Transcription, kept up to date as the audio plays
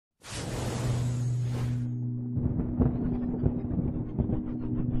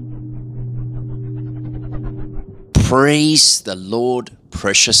Praise the Lord,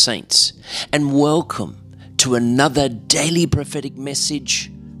 precious saints, and welcome to another daily prophetic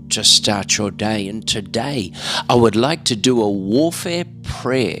message to start your day. And today I would like to do a warfare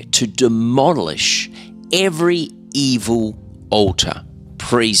prayer to demolish every evil altar.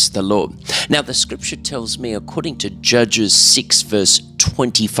 Praise the Lord. Now the scripture tells me, according to Judges 6 verse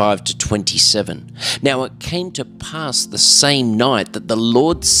 25 to 27, now it came to pass the same night that the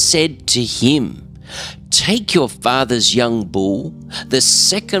Lord said to him, take your father's young bull, the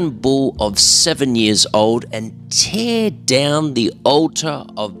second bull of 7 years old, and tear down the altar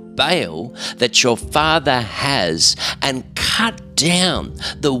of Baal that your father has, and cut down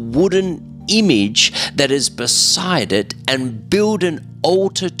the wooden image that is beside it, and build an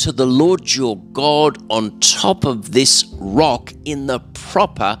altar to the Lord your God on top of this rock in the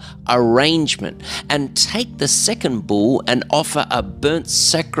proper arrangement. And take the second bull and offer a burnt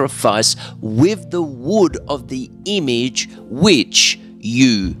sacrifice with the wood of the image which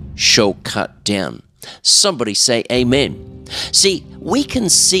you shall cut down. Somebody say amen. See, we can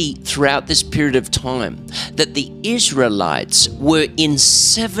see throughout this period of time that the Israelites were in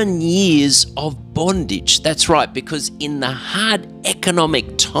 7 years of bondage. That's right, because in the hard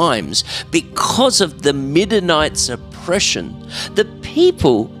economic times, because of the Midianites' oppression, the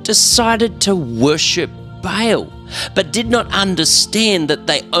people decided to worship Baal, but did not understand that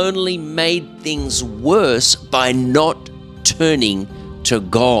they only made things worse by not turning to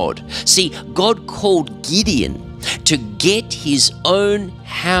God. See, God called Gideon to get his own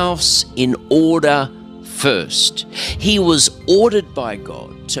house in order first. He was ordered by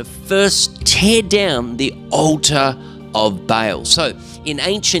God to first tear down the altar of Baal. So in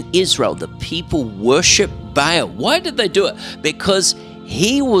ancient Israel, the people worshiped Baal. Why did they do it? Because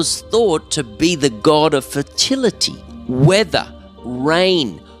he was thought to be the god of fertility, weather,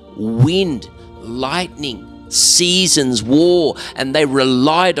 rain, wind, lightning, seasons, war, and they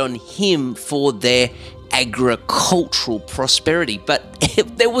relied on him for their agricultural prosperity. But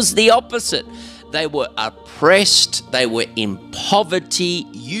there was the opposite. They were oppressed, they were in poverty,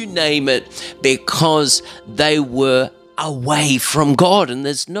 you name it, because they were away from God. And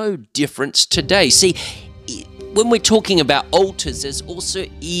there's no difference today. See, when we're talking about altars, there's also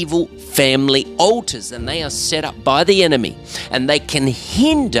evil family altars, and they are set up by the enemy, and they can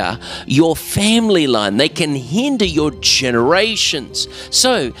hinder your family line. They can hinder your generations.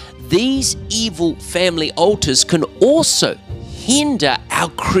 So these evil family altars can also hinder our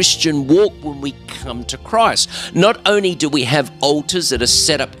Christian walk when we come to Christ. Not only do we have altars that are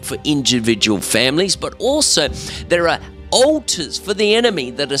set up for individual families, but also there are altars for the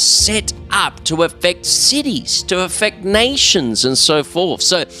enemy that are set up to affect cities, to affect nations, and so forth.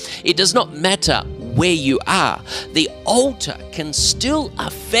 So it does not matter where you are. The altar can still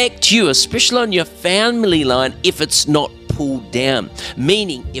affect you, especially on your family line, if it's not pulled down,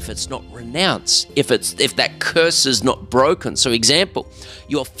 meaning if it's not renounced, if that curse is not broken. So example,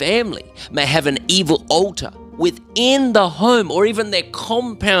 your family may have an evil altar within the home or even their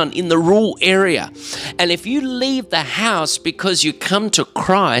compound in the rural area. And if you leave the house because you come to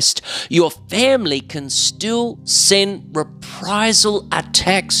Christ, your family can still send reprisal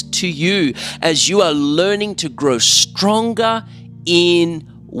attacks to you as you are learning to grow stronger in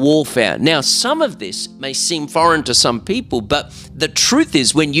warfare. Now, some of this may seem foreign to some people, but the truth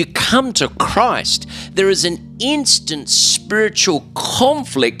is when you come to Christ, there is an instant spiritual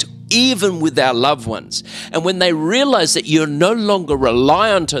conflict even with our loved ones. And when they realize that you're no longer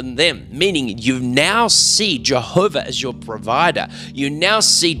reliant on them, meaning you now see Jehovah as your provider, you now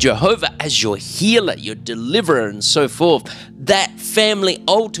see Jehovah as your healer, your deliverer, and so forth, that family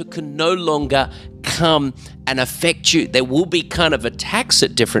altar can no longer come and affect you. There will be kind of attacks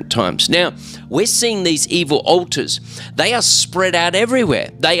at different times. Now, we're seeing these evil altars. They are spread out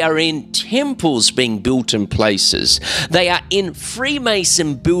everywhere. They are in temples being built in places. They are in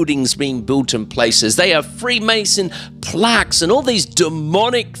Freemason buildings being built in places. They are Freemason plaques and all these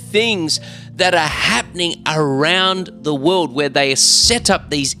demonic things that are happening around the world, where they set up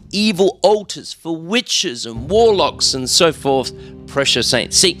these evil altars for witches and warlocks and so forth. Precious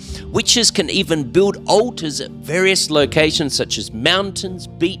saints. See, witches can even build altars at various locations such as mountains,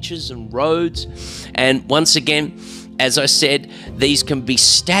 beaches, and roads. And once again, as I said, these can be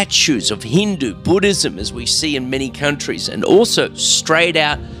statues of Hindu, Buddhism, as we see in many countries, and also straight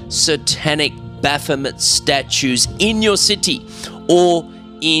out satanic Baphomet statues in your city or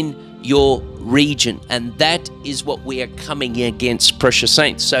in your region, and that is what we are coming against, precious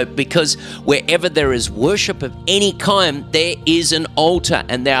saints. So because wherever there is worship of any kind, there is an altar,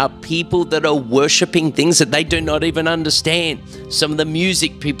 and there are people that are worshiping things that they do not even understand. Some of the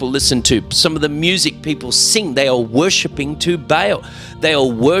music people listen to, some of the music people sing, they are worshiping to Baal. They are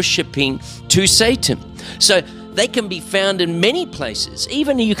worshiping to Satan. So they can be found in many places.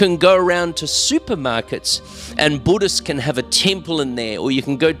 Even you can go around to supermarkets and Buddhists can have a temple in there, or you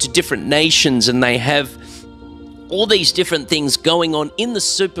can go to different nations and they have all these different things going on in the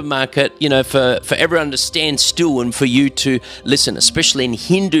supermarket, you know, for everyone to stand still and for you to listen, especially in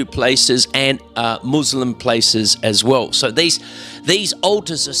Hindu places and Muslim places as well. So these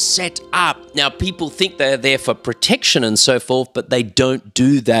altars are set up. Now, people think they're there for protection and so forth, but they don't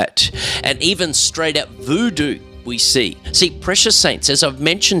do that. And even straight up voodoo, we see. See, precious saints, as I've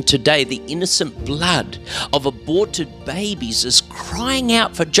mentioned today, the innocent blood of aborted babies is crying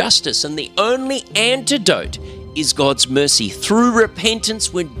out for justice, and the only antidote is God's mercy through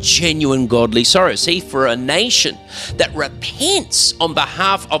repentance with genuine godly sorrow. See, for a nation that repents on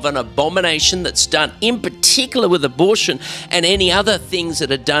behalf of an abomination that's done, in particular with abortion and any other things that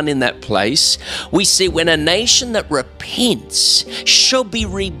are done in that place, we see when a nation that repents shall be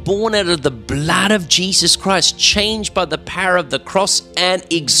reborn out of the blood of Jesus Christ, changed by the power of the cross and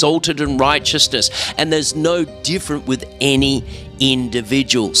exalted in righteousness. And there's no different with any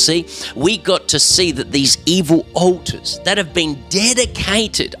individual. See, we got to see that these evil altars that have been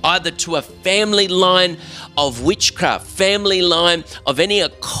dedicated either to a family line of witchcraft, family line of any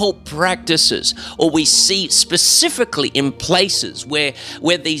occult practices, or we see specifically in places where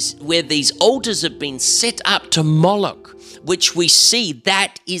these altars have been set up to Moloch, which we see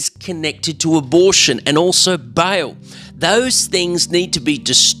that is connected to abortion and also Baal. Those things need to be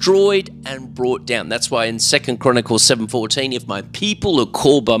destroyed and brought down. That's why in 2 Chronicles 7:14, if my people who are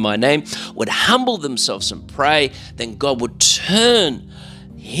called by my name would humble themselves and pray, then God would turn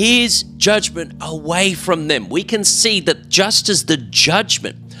his judgment away from them. We can see that just as the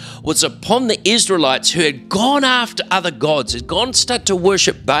judgment was upon the Israelites who had gone after other gods, had gone start to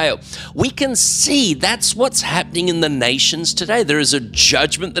worship Baal, we can see that's what's happening in the nations today. There is a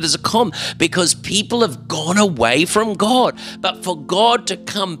judgment that has come because people have gone away from God. But for God to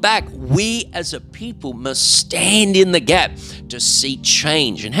come back, we as a people must stand in the gap to see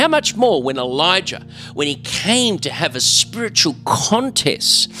change. And how much more when Elijah, when he came to have a spiritual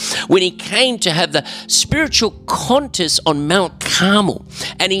contest, when he came to have the spiritual contest on Mount Carmel,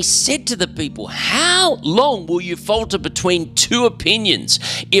 and he said to the people, how long will you falter between two opinions?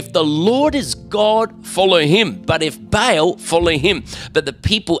 If the Lord is God, follow him, but if Baal, follow him. But the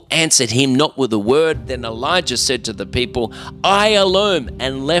people answered him not with a word. Then Elijah said to the people, I alone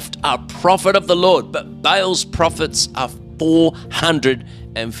am left a prophet of the Lord, but Baal's prophets are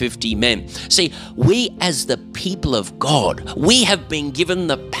 450 men. See, we as the people of God, we have been given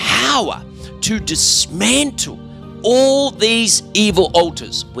the power to dismantle all these evil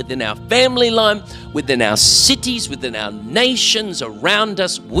altars within our family line, within our cities, within our nations around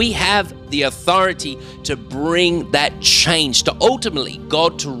us. We have the authority to bring that change, to ultimately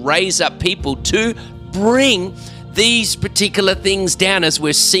God to raise up people to bring these particular things down, as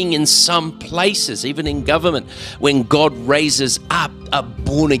we're seeing in some places, even in government, when God raises up a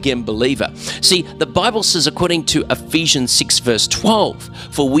born-again believer. See, the Bible says, according to Ephesians 6 verse 12,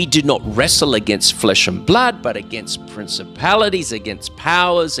 for we do not wrestle against flesh and blood, but against principalities, against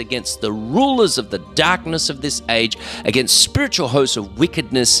powers, against the rulers of the darkness of this age, against spiritual hosts of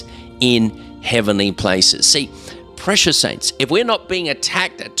wickedness in heavenly places. See, precious saints, if we're not being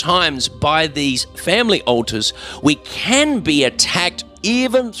attacked at times by these family altars, we can be attacked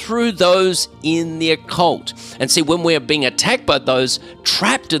even through those in the occult. And see, when we're being attacked by those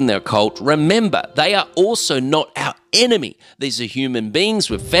trapped in the occult, remember, they are also not our enemy. These are human beings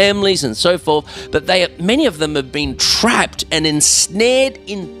with families and so forth, but many of them have been trapped and ensnared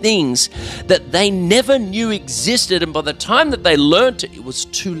in things that they never knew existed, and by the time that they learned it, it was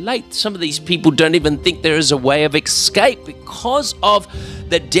too late. Some of these people don't even think there is a way of escape because of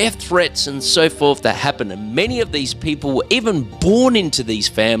the death threats and so forth that happen. And many of these people were even born into these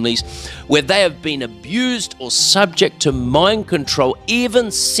families where they have been abused or subject to mind control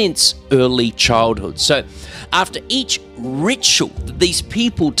even since early childhood. So after each ritual that these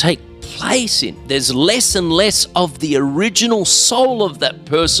people take place in, there's less and less of the original soul of that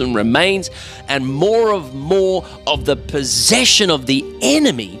person remains, and more of the possession of the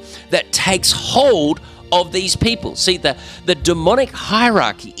enemy that takes hold of these people. See, the demonic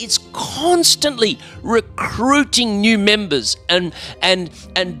hierarchy is constantly recruiting new members and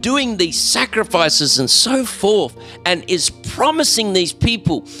doing these sacrifices and so forth, and is promising these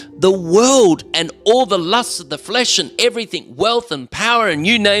people the world and all the lusts of the flesh and everything, wealth and power and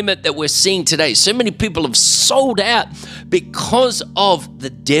you name it, that we're seeing today. So many people have sold out because of the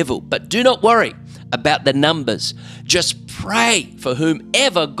devil. But do not worry about the numbers. Just pray for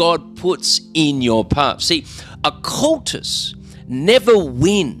whomever God puts in your path. See, occultists never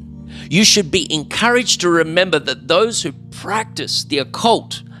win. You should be encouraged to remember that those who practice the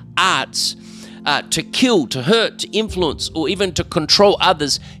occult arts to kill, to hurt, to influence, or even to control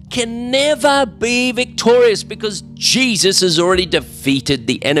others can never be victorious, because Jesus has already defeated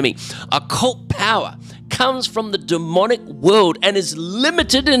the enemy. Occult power comes from the demonic world and is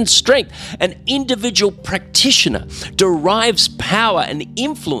limited in strength. An individual practitioner derives power and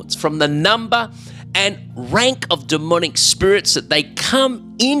influence from the number and rank of demonic spirits that they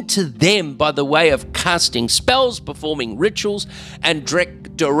come into them by the way of casting spells, performing rituals, and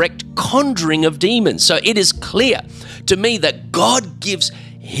direct conjuring of demons. So it is clear to me that God gives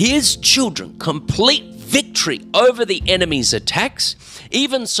his children complete victory over the enemy's attacks,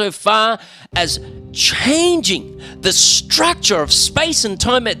 even so far as changing the structure of space and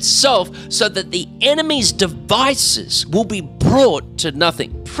time itself so that the enemy's devices will be brought to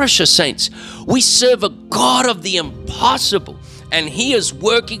nothing. Precious saints, we serve a God of the impossible, and he is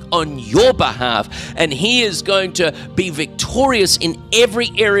working on your behalf, and he is going to be victorious in every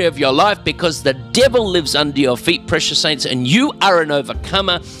area of your life, because the devil lives under your feet, precious saints, and you are an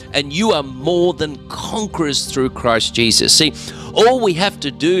overcomer, and you are more than conquerors through Christ Jesus. See, all we have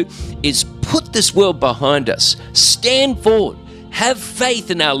to do is put this world behind us, stand forward, have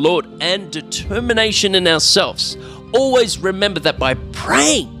faith in our Lord, and determination in ourselves. Always remember that by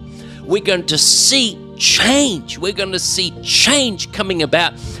praying, we're going to see change. We're going to see change coming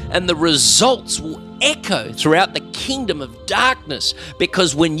about, and the results will echo throughout the kingdom of darkness,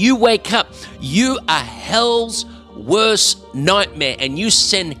 because when you wake up, you are hell's worst nightmare, and you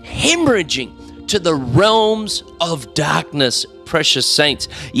send hemorrhaging to the realms of darkness, precious saints.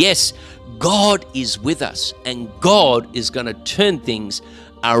 Yes, God is with us, and God is going to turn things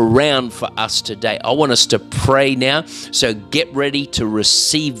around for us today. I want us to pray now, so get ready to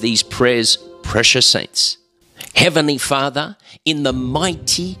receive these prayers, precious saints. Heavenly Father, in the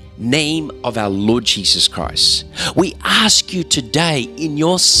mighty name of our Lord Jesus Christ, we ask you today in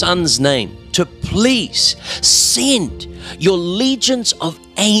your Son's name to please send your legions of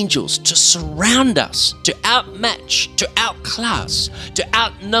angels to surround us, to outmatch, to outclass, to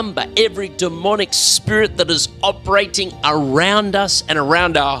outnumber every demonic spirit that is operating around us and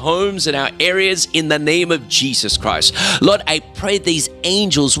around our homes and our areas, in the name of Jesus Christ. Lord, I pray these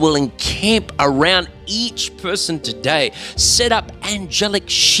angels will encamp around each person today, set up angelic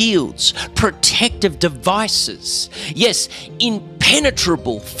shields, protective devices, yes,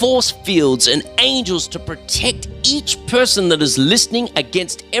 impenetrable force fields and angels to protect each person that is listening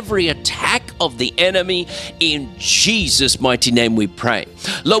against every attack of the enemy. In Jesus' mighty name we pray.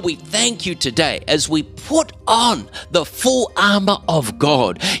 Lord, we thank you today as we put on the full armor of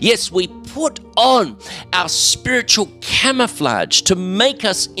God. Yes, we put on our spiritual camouflage to make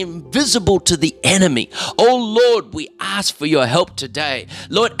us invisible to the enemy. Oh Lord, we ask for your help today.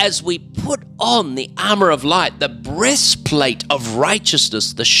 Lord, as we put on the armor of light, the breastplate of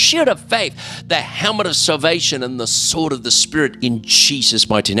righteousness, the shield of faith, the helmet of salvation, and the sword of the Spirit, in Jesus'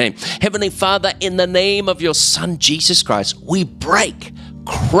 mighty name. Heavenly Father, in the name of your Son, Jesus Christ, we break,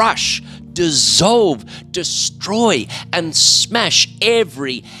 crush, dissolve, destroy, and smash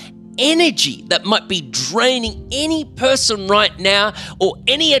every energy that might be draining any person right now, or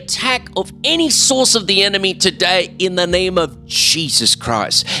any attack of any source of the enemy today, in the name of Jesus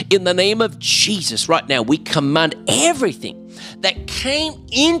Christ. In the name of Jesus, right now, we command everything that came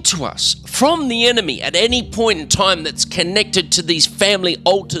into us from the enemy at any point in time that's connected to these family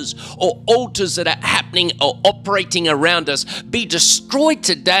altars or altars that are happening or operating around us be destroyed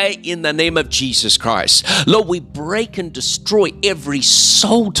today in the name of Jesus Christ. Lord, we break and destroy every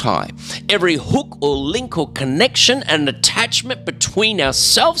soul tie, every hook or link or connection and attachment between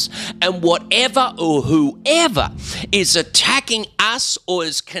ourselves and whatever or whoever is attacking us or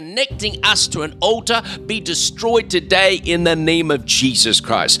is connecting us to an altar be destroyed today in the name of Jesus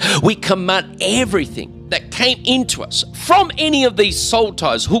Christ. We command everything that came into us from any of these soul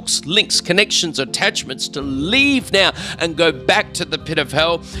ties, hooks, links, connections, attachments to leave now and go back to the pit of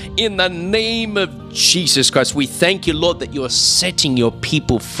hell in the name of Jesus Christ. We thank you, Lord, that you are setting your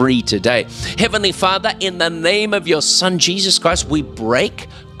people free today. Heavenly Father, in the name of your Son, Jesus Christ, we break,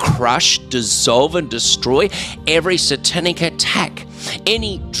 crush, dissolve, and destroy every satanic attack,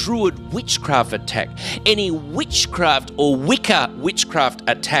 any druid witchcraft attack, any witchcraft or Wicca witchcraft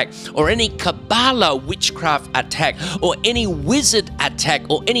attack, or any Kabbalah witchcraft attack, or any wizard attack,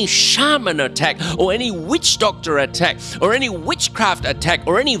 or any shaman attack, or any witch doctor attack, or any witchcraft attack,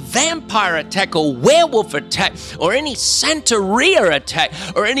 or any vampire attack, or werewolf attack, or any Santeria attack,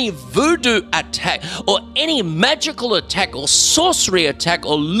 or any voodoo attack, or any magical attack, or sorcery attack,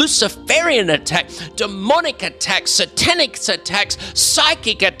 or Luciferian attack, demonic attacks, satanic attacks,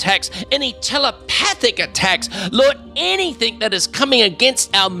 psychic attacks, any telepathic attacks, Lord, anything that is coming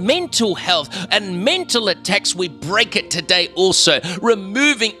against our mental health and mental attacks, we break it today also,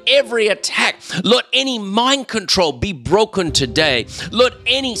 removing every attack. Lord, any mind control be broken today. Lord,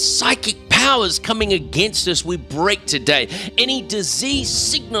 any psychic powers coming against us, we break today. Any disease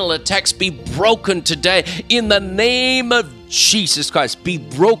signal attacks be broken today in the name of Jesus Christ. Be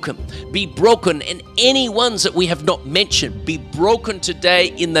broken, and any ones that we have not mentioned be broken today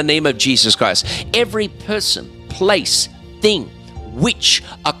in the name of Jesus Christ. Every person, place, thing, witch,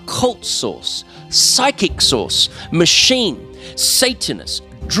 occult source, psychic source, machine, Satanist,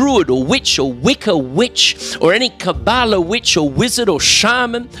 druid or witch or Wicca witch, or any Kabbalah witch or wizard or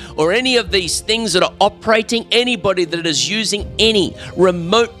shaman, or any of these things that are operating, anybody that is using any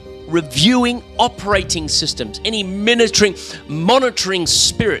remote reviewing operating systems, any monitoring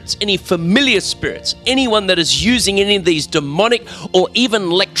spirits, any familiar spirits, anyone that is using any of these demonic or even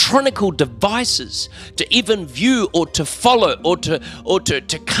electronical devices to even view or to follow or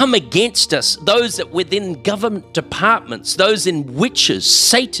to come against us, those that within government departments, those in witches,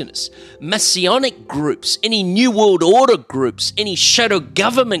 Satanists, Messianic groups, any New World Order groups, any shadow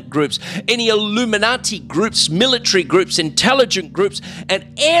government groups, any Illuminati groups, military groups, intelligent groups, and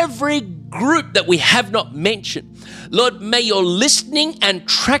every group that we have not mentioned. Lord, may your listening and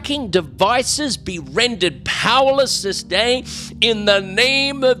tracking devices be rendered powerless this day in the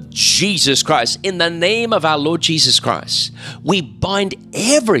name of Jesus Christ. In the name of our Lord Jesus Christ, we bind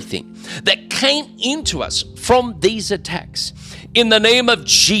everything that came into us from these attacks. In the name of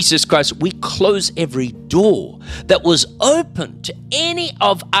Jesus Christ, we close every door that was open to any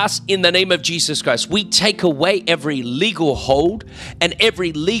of us in the name of Jesus Christ. We take away every legal hold and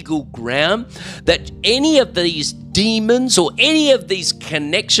every legal ground that any of these demons or any of these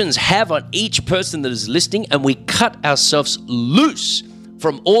connections have on each person that is listening, and we cut ourselves loose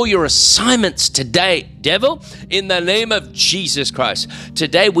from all your assignments today, devil, in the name of Jesus Christ.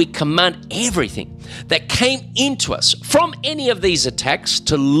 Today we command everything that came into us from any of these attacks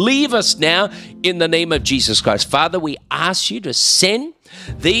to leave us now in the name of Jesus Christ. Father, we ask you to send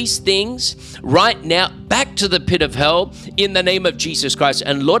these things right now back to the pit of hell in the name of Jesus Christ.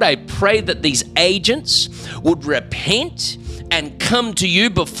 And Lord, I pray that these agents would repent and come to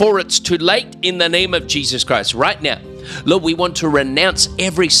you before it's too late in the name of Jesus Christ. Right now, Lord, we want to renounce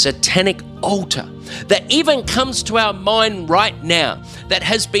every satanic altar that even comes to our mind right now that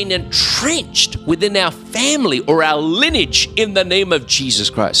has been entrenched within our family or our lineage in the name of Jesus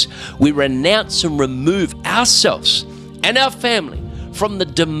Christ. We renounce and remove ourselves and our family from the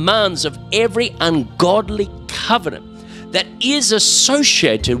demands of every ungodly covenant that is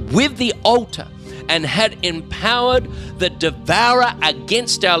associated with the altar and had empowered the devourer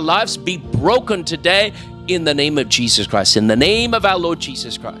against our lives. Be broken today in the name of Jesus Christ, in the name of our Lord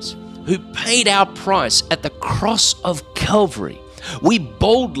Jesus Christ, who paid our price at the cross of Calvary. We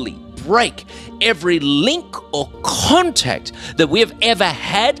boldly break every link or contact that we have ever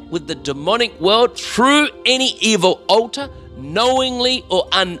had with the demonic world through any evil altar, knowingly or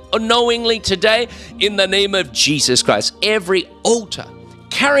unknowingly today, in the name of Jesus Christ. Every altar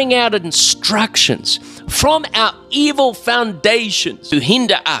carrying out instructions from our evil foundations to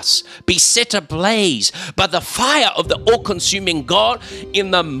hinder us be set ablaze by the fire of the all-consuming God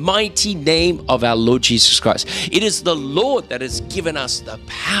in the mighty name of our Lord Jesus Christ. It is the Lord that has given us the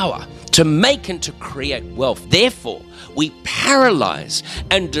power to make and to create wealth. Therefore, we paralyze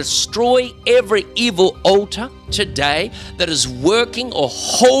and destroy every evil altar today that is working or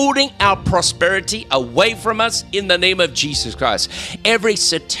holding our prosperity away from us in the name of Jesus Christ. Every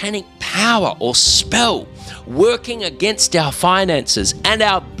satanic power or spell working against our finances and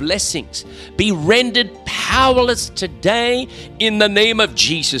our blessings be rendered powerless today in the name of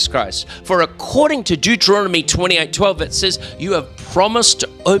Jesus Christ. For according to Deuteronomy 28:12, it says, you have promised to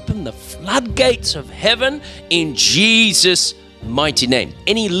open the floodgates of heaven in Jesus' mighty name.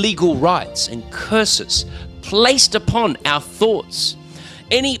 Any legal rights and curses placed upon our thoughts,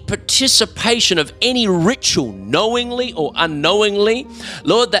 any participation of any ritual, knowingly or unknowingly,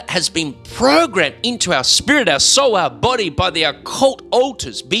 Lord, that has been programmed into our spirit, our soul, our body by the occult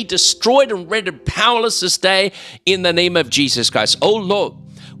altars, be destroyed and rendered powerless this day in the name of Jesus Christ. Oh Lord,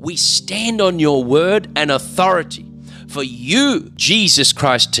 we stand on your word and authority for you, Jesus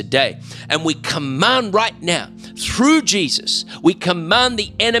Christ, today. And we command right now, through Jesus, we command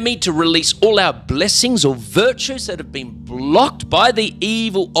the enemy to release all our blessings or virtues that have been blocked by the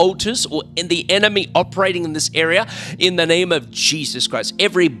evil altars or in the enemy operating in this area in the name of Jesus Christ.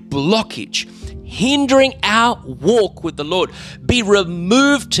 Every blockage hindering our walk with the Lord be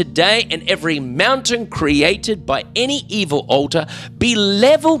removed today, and every mountain created by any evil altar be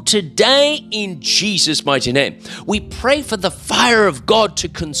leveled today in Jesus' mighty name. We pray for the fire of God to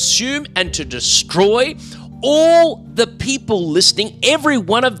consume and to destroy all the people listening, every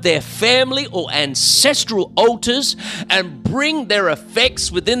one of their family or ancestral altars, and bring their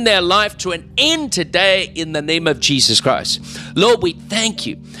effects within their life to an end today in the name of Jesus Christ. Lord, we thank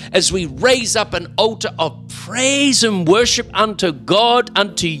you as we raise up an altar of praise and worship unto God,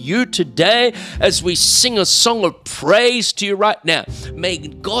 unto you today, as we sing a song of praise to you right now. May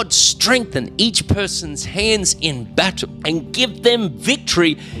God strengthen each person's hands in battle and give them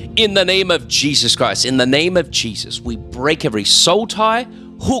victory in the name of Jesus Christ. In the name of Jesus, we break every soul tie,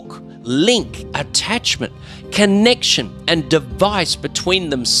 hook, link, attachment, connection, and device between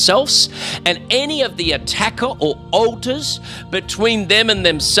themselves and any of the attacker or altars between them and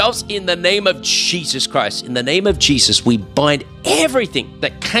themselves in the name of Jesus Christ. In the name of Jesus, we bind everything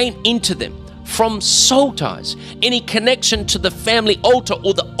that came into them from soul ties, any connection to the family altar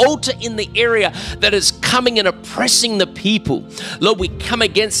or the altar in the area that is coming and oppressing the people. Lord, we come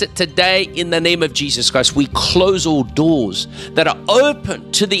against it today in the name of Jesus Christ. We close all doors that are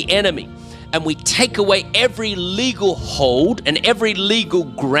open to the enemy, and we take away every legal hold and every legal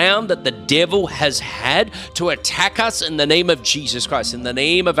ground that the devil has had to attack us in the name of Jesus Christ. In the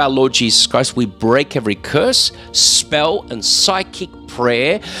name of our Lord Jesus Christ, we break every curse, spell, and psychic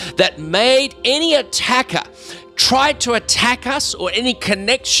prayer that made any attacker try to attack us or any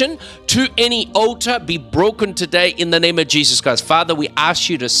connection to any altar be broken today in the name of Jesus Christ. Father, we ask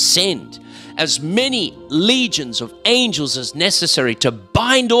you to send as many legions of angels as necessary to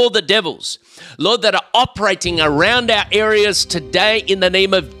bind all the devils, Lord, that are operating around our areas today in the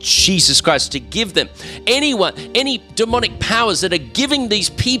name of Jesus Christ, to give them any demonic powers that are giving these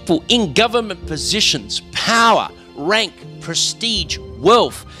people in government positions, power, rank, prestige,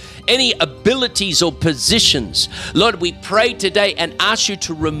 wealth, any abilities or positions. Lord, we pray today and ask you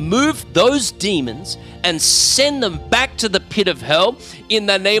to remove those demons and send them back to the pit of hell in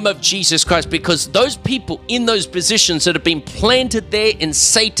the name of Jesus Christ, because those people in those positions that have been planted there in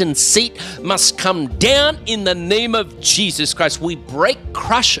Satan's seat must come down in the name of Jesus Christ. We break,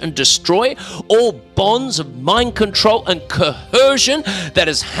 crush, and destroy all bonds of mind control and coercion that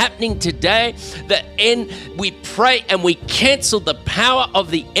is happening today. We pray and we cancel the power of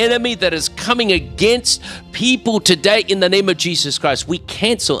the enemy that is coming against people today in the name of Jesus Christ. We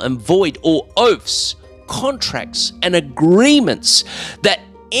cancel and void all oaths, contracts, and agreements that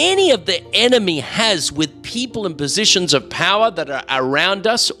any of the enemy has with people in positions of power that are around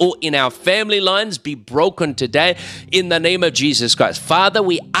us or in our family lines be broken today in the name of Jesus Christ. Father,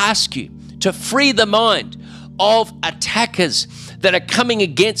 we ask you to free the mind of attackers that are coming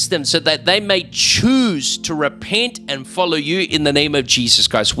against them so that they may choose to repent and follow you in the name of Jesus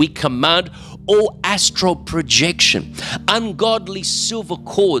Christ. We command all astral projection, ungodly silver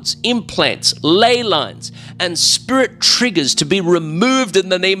cords, implants, ley lines, and spirit triggers to be removed in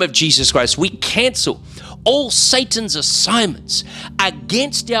the name of Jesus Christ. We cancel all Satan's assignments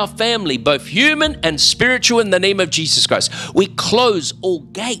against our family, both human and spiritual, in the name of Jesus Christ. We close all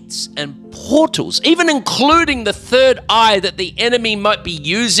gates and portals, even including the third eye that the enemy might be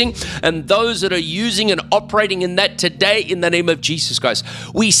using, and those that are using and operating in that today in the name of Jesus Christ.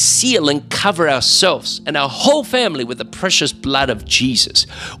 We seal and cover ourselves and our whole family with the precious blood of Jesus.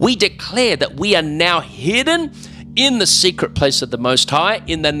 We declare that we are now hidden in the secret place of the Most High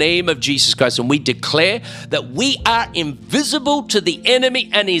in the name of Jesus Christ. And we declare that we are invisible to the enemy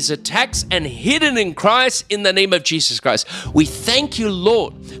and his attacks and hidden in Christ in the name of Jesus Christ. We thank you,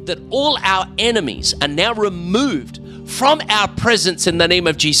 Lord, that all our enemies are now removed from our presence in the name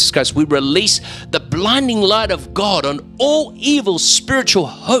of Jesus Christ. We release the blinding light of God on all evil spiritual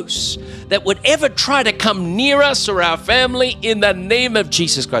hosts that would ever try to come near us or our family in the name of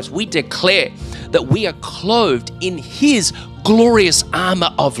Jesus Christ. We declare that we are clothed in his glorious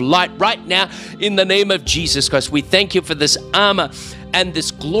armor of light right now in the name of Jesus Christ. We thank you for this armor and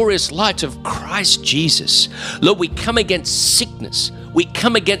this glorious light of Christ Jesus. Lord, we come against sickness, We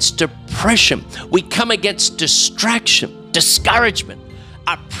come against depression. We come against distraction, discouragement,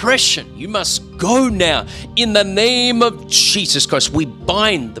 oppression. You must go now in the name of Jesus Christ. We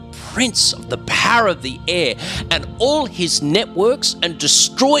bind the prince of the power of the air and all his networks and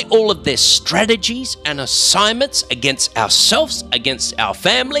destroy all of their strategies and assignments against ourselves, against our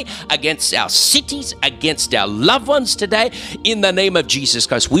family, against our cities, against our loved ones today. In the name of Jesus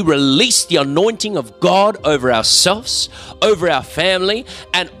Christ, we release the anointing of God over ourselves, over our family,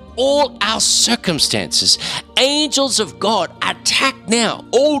 and all our circumstances. Angels of God, attack now.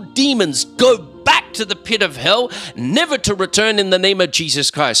 All demons, go back to the pit of hell, never to return in the name of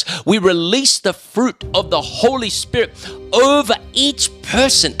Jesus Christ. We release the fruit of the Holy Spirit over each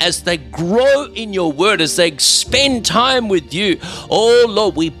person as they grow in your word, as they spend time with you. Oh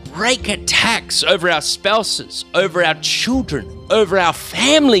Lord, we break attacks over our spouses, over our children, over our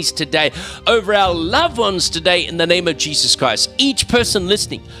families today, over our loved ones today in the name of Jesus Christ. Each person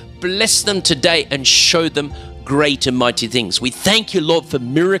listening, bless them today and show them great and mighty things. We thank you, Lord, for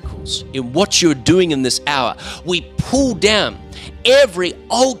miracles in what you're doing in this hour. We pull down every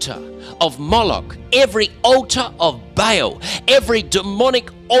altar of Moloch, every altar of Baal, every demonic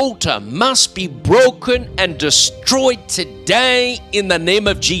altar must be broken and destroyed today in the name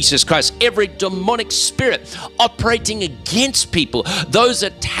of Jesus Christ. Every demonic spirit operating against people, those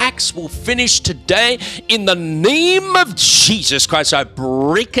attacks will finish today in the name of Jesus Christ. I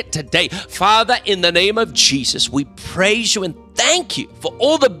break it today. Father, in the name of Jesus, we praise you and thank you for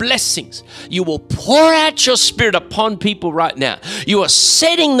all the blessings. You will pour out your spirit upon people right now. You are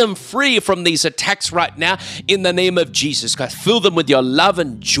setting them free from these attacks right now in the name of Jesus Christ. Fill them with your love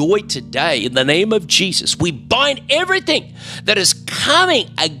and joy today in the name of Jesus. We bind everything that is coming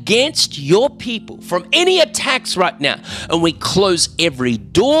against your people from any attacks right now, and we close every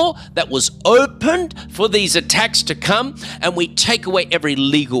door that was opened for these attacks to come, and we take away every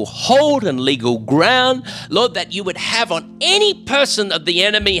legal hold and legal ground, Lord, that you would have on any person that the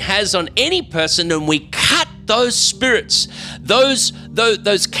enemy has on any person, and we cut those spirits, those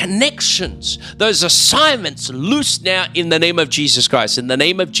connections, those assignments loose now in the name of Jesus Christ. In the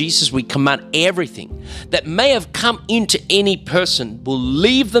name of Jesus, we command everything that may have come into any person, will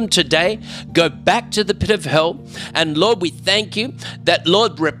leave them today, go back to the pit of hell. And Lord, we thank you that,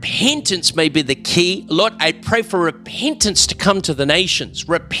 Lord, repentance may be the key. Lord, I pray for repentance to come to the nations,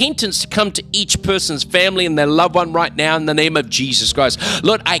 repentance to come to each person's family and their loved one right now in the name of Jesus Christ.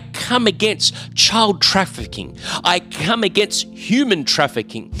 Lord, I come against child trafficking. I come against human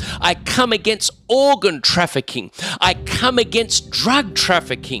trafficking. I come against organ trafficking. I come against drug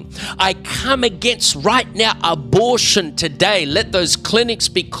trafficking. I come against right now abortion today. Let those clinics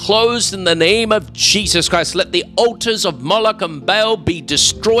be closed in the name of Jesus Christ. Let the altars of Moloch and Baal be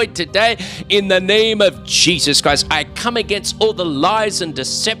destroyed today in the name of Jesus Christ. I come against all the lies and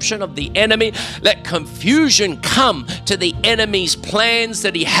deception of the enemy. Let confusion come to the enemy's plans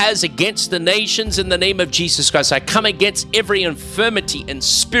that he has against the nations in the name of Jesus Christ. I come against every infirmity and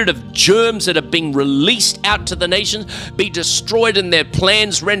spirit of germs that have been released out to the nations, be destroyed in their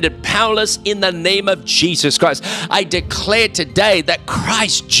plans, rendered powerless in the name of Jesus Christ. I declare today that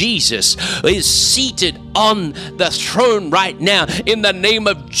Christ Jesus is seated on the throne right now in the name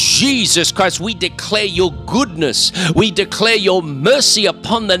of Jesus Christ. We declare your goodness. We declare your mercy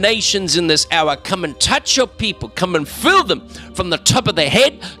upon the nations in this hour. Come and touch your people. Come and fill them from the top of their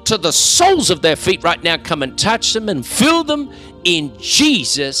head to the soles of their feet right now. Come and touch them and fill them in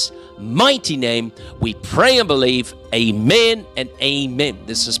Jesus' mighty name. We pray and believe. Amen and amen.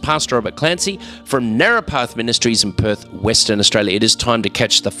 This is Pastor Robert Clancy from Narrow Path Ministries in Perth, Western Australia. It is time to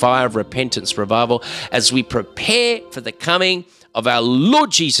catch the fire of repentance revival as we prepare for the coming of our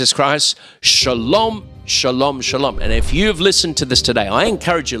Lord Jesus Christ. Shalom, shalom, shalom. And if you've listened to this today, I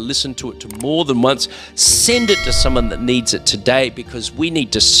encourage you to listen to it to more than once. Send it to someone that needs it today, because we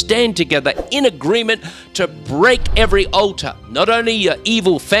need to stand together in agreement to break every altar, not only your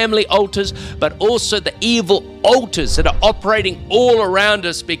evil family altars, but also the evil altars that are operating all around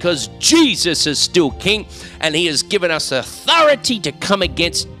us, because Jesus is still King and he has given us authority to come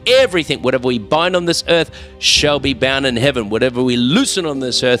against everything. Whatever we bind on this earth shall be bound in heaven. Whatever we loosen on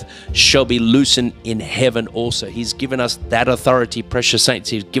this earth shall be loosened in heaven also. He's given us that authority, precious saints.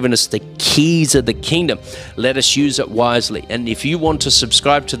 He's given us the keys of the kingdom. Let us use it wisely. And if you want to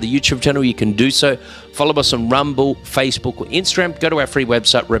subscribe to the YouTube channel, you can do so. Follow us on Rumble, Facebook, or Instagram. Go to our free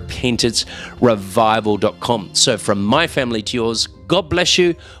website, repentancerevival.com. So from my family to yours, God bless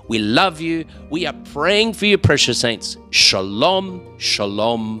you. We love you. We are praying for you, precious saints. Shalom,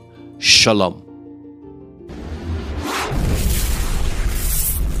 shalom, shalom.